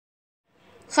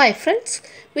Hi friends,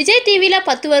 Vijay டிவியில்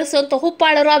 10 வருஷம்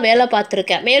தொகுப்பாளராக வேலை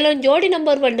பார்த்துருக்கேன். மேலும் ஜோடி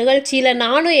நம்பர் 1 நிகழ்ச்சியில்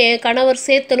நானும் என் கணவர்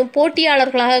சேத்தனும்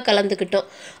போட்டியாளர்களாக கலந்துக்கிட்டோம்.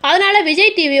 அதனால்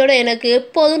விஜய் டிவியோட எனக்கு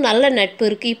எப்போதும் நல்ல நட்பு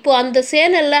இருக்குது. இப்போது அந்த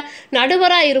சேனலில்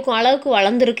நடுவராக இருக்கும் அளவுக்கு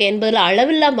வளர்ந்துருக்கேன் என்பதில்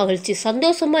அளவில்லா மகிழ்ச்சி,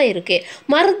 சந்தோஷமாக இருக்கேன்.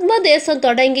 மர்ம தேசம்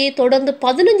தொடர்ந்து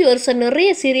 15 வருஷம்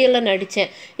நிறைய சீரியலில்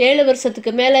நடித்தேன். 7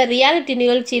 வருஷத்துக்கு மேலே ரியாலிட்டி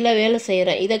நிகழ்ச்சியில் வேலை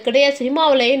செய்கிறேன். இதற்கிடையே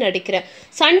சினிமாவிலேயே நடிக்கிறேன்.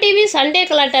 சன் டிவி சண்டே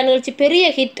கலாட்டா நிகழ்ச்சி பெரிய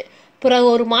ஹிட். பிறகு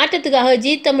ஒரு மாற்றத்துக்காக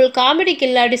ஜி தமிழ் காமெடி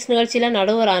கில்லாடிஸ் நிகழ்ச்சியில்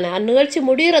நடுவரானேன். அந்நிகழ்ச்சி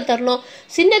முடிகிற தருணம்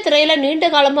சின்ன திரையில் நீண்ட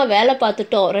காலமாக வேலை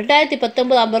பார்த்துட்டோம்.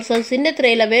 2019 வருஷம் சின்ன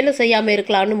திரையில் வேலை செய்யாமல்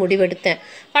இருக்கலாம்னு முடிவெடுத்தேன்.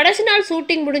 கடைசி நாள்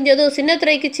ஷூட்டிங் முடிஞ்சதும் சின்ன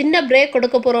திரைக்கு சின்ன பிரேக்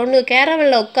கொடுக்க போகிறோன்னு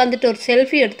கேரவனில் உட்காந்துட்டு ஒரு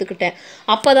செல்ஃபி எடுத்துக்கிட்டேன்.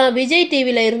 அப்போ தான் விஜய்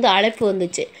டிவியில் இருந்து அழைப்பு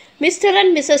வந்துச்சு. மிஸ்டர்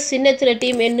அண்ட் மிஸ்ஸஸ் சின்னத்திரை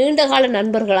டீம் என் நீண்டகால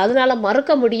நண்பர்கள். அதனால்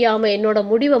மறக்க முடியாமல் என்னோட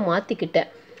முடிவை மாற்றிக்கிட்டேன்.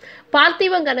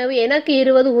 பார்த்திபன் கனவு, எனக்கு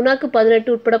 20, உனக்கு 18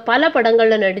 உட்பட பல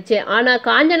படங்களில் நடித்தேன். ஆனால்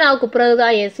காஞ்சனாவுக்கு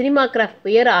பிறகுதான் என் சினிமா கிராஃப்ட்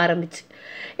உயர ஆரம்பிச்சு.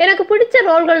 எனக்கு பிடிச்ச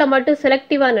ரோல்களில் மட்டும்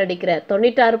செலக்டிவாக நடிக்கிறேன்.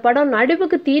 96 படம்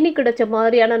நடிப்புக்கு தீனி கிடைச்ச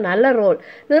மாதிரியான நல்ல ரோல்,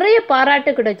 நிறைய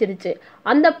பாராட்டு கிடைச்சிருச்சு.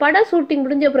 அந்த படம் ஷூட்டிங்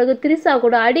முடிஞ்ச பிறகு திரிசா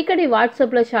கூட அடிக்கடி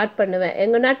வாட்ஸ்அப்பில் ஷாட் பண்ணுவேன்.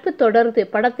 எங்கள் நட்பு தொடருது.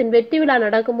 படத்தின் வெற்றி விழா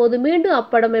நடக்கும்போது மீண்டும்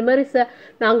அப்படம் மெமரிஸை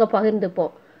நாங்கள்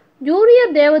பகிர்ந்துப்போம்.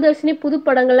 ஜூனியர் தேவதர்ஷினி புது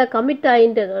படங்களில் கமிட்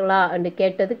ஆகிட்டுங்களா என்று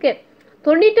கேட்டதுக்கு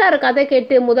 96 கதை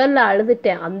கேட்டு முதல்ல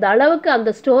அழுதுட்டேன். அந்த அளவுக்கு அந்த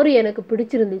ஸ்டோரி எனக்கு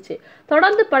பிடிச்சிருந்துச்சு.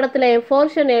 தொடர்ந்து படத்தில் என்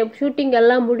போர்ஷன் ஷூட்டிங்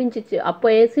எல்லாம் முடிஞ்சிச்சு. அப்போ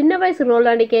என் சின்ன வயசு ரோல்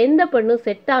அன்றைக்கி எந்த பொண்ணும்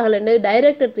செட் ஆகலைன்னு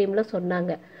டைரக்டர் டீமில்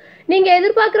சொன்னாங்க. நீங்கள்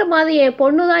எதிர்பார்க்குற மாதிரி என்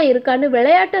பொண்ணு தான் இருக்கான்னு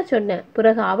விளையாட்டாக சொன்னேன்.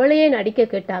 பிறகு அவளையே நடிக்க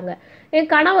கேட்டாங்க.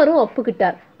 என் கணவரும்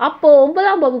ஒப்புக்கிட்டார். அப்போது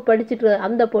 9ஆம் வகுப்பு படிச்சுட்டு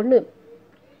அந்த பொண்ணு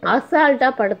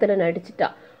அசால்ட்டாக படத்தில் நடிச்சிட்டா.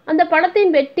 அந்த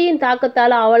படத்தின் வெற்றியின்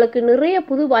தாக்கத்தால் அவளுக்கு நிறைய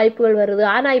புது வாய்ப்புகள் வருது.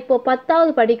 ஆனால் இப்போ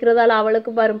 10வது படிக்கிறதால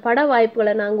அவளுக்கு வரும் பட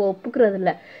வாய்ப்புகளை நாங்கள்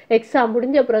ஒப்புக்கிறதில்ல. எக்ஸாம்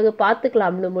முடிஞ்ச பிறகு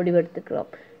பார்த்துக்கலாம்னு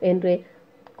முடிவெடுத்துக்கிறோம் என்று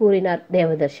கூறினார்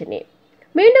தேவதர்ஷினி.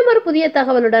 மீண்டும் ஒரு புதிய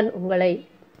தகவலுடன் உங்களை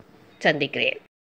சந்திக்கிறேன்.